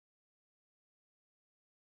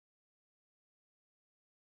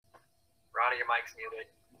Ronnie, your mic's muted.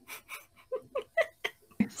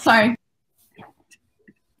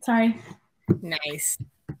 Sorry. Nice.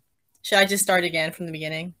 Should I just start again from the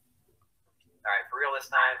beginning? All right, for real this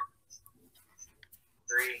time.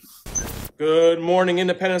 3. Good morning,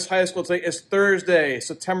 Independence High School. Today is Thursday,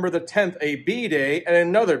 September the 10th, a B-Day, and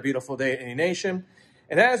another beautiful day in Indy Nation.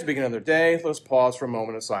 And as we begin another day, let's pause for a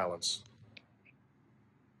moment of silence.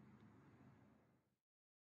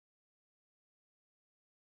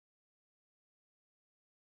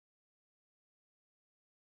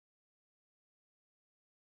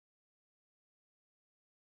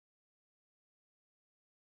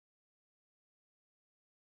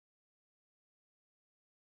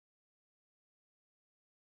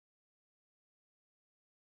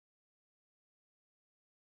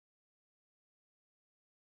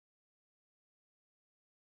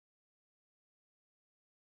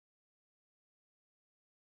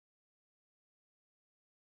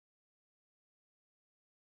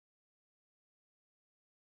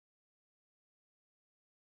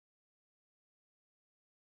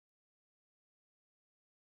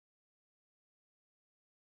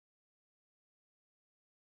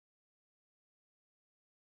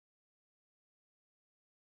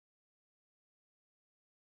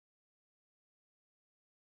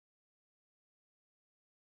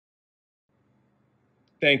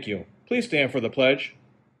 Thank you. Please stand for the pledge.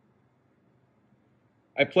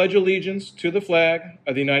 I pledge allegiance to the flag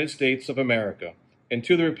of the United States of America and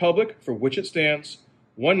to the republic for which it stands,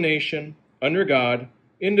 one nation, under God,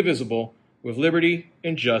 indivisible, with liberty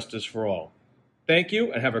and justice for all. Thank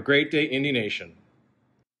you and have a great day, Indy Nation.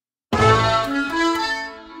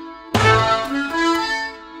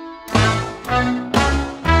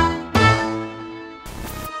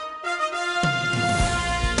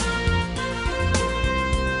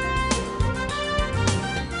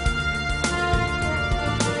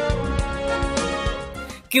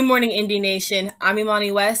 Good morning, Indy Nation. I'm Imani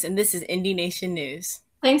West, and this is Indy Nation News.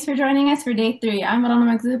 Thanks for joining us for Day 3. I'm Rana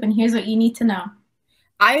Magzoub, and here's what you need to know.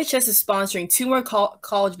 IHS is sponsoring 2 more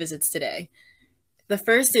college visits today. The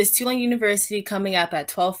first is Tulane University coming up at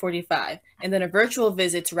 12:45, and then a virtual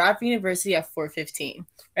visit to Radford University at 4:15.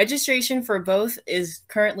 Registration for both is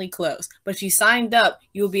currently closed, but if you signed up,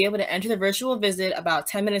 you will be able to enter the virtual visit about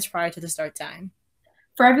 10 minutes prior to the start time.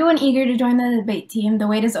 For everyone eager to join the debate team, the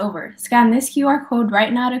wait is over. Scan this QR code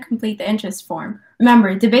right now to complete the interest form.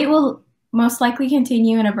 Remember, debate will most likely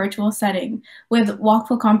continue in a virtual setting with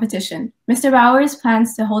walkthrough competition. Mr. Bowers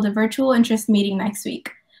plans to hold a virtual interest meeting next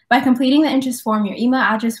week. By completing the interest form, your email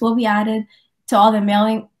address will be added to the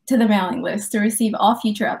mailing list to receive all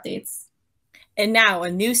future updates. And now,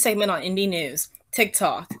 a new segment on Indy News,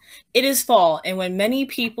 TikTok. It is fall, and when many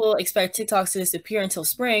people expect TikToks to disappear until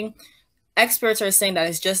spring, experts are saying that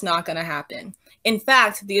it's just not going to happen. In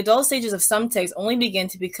fact, the adult stages of some ticks only begin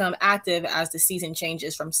to become active as the season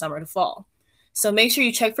changes from summer to fall. So make sure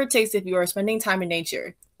you check for ticks if you are spending time in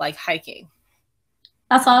nature, like hiking.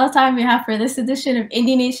 That's all the time we have for this edition of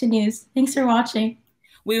Indy Nation News. Thanks for watching.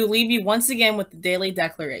 We will leave you once again with the daily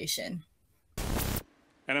declaration.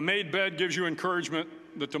 And a made bed gives you encouragement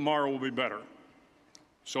that tomorrow will be better.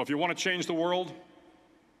 So if you want to change the world,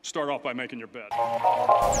 start off by making your bed.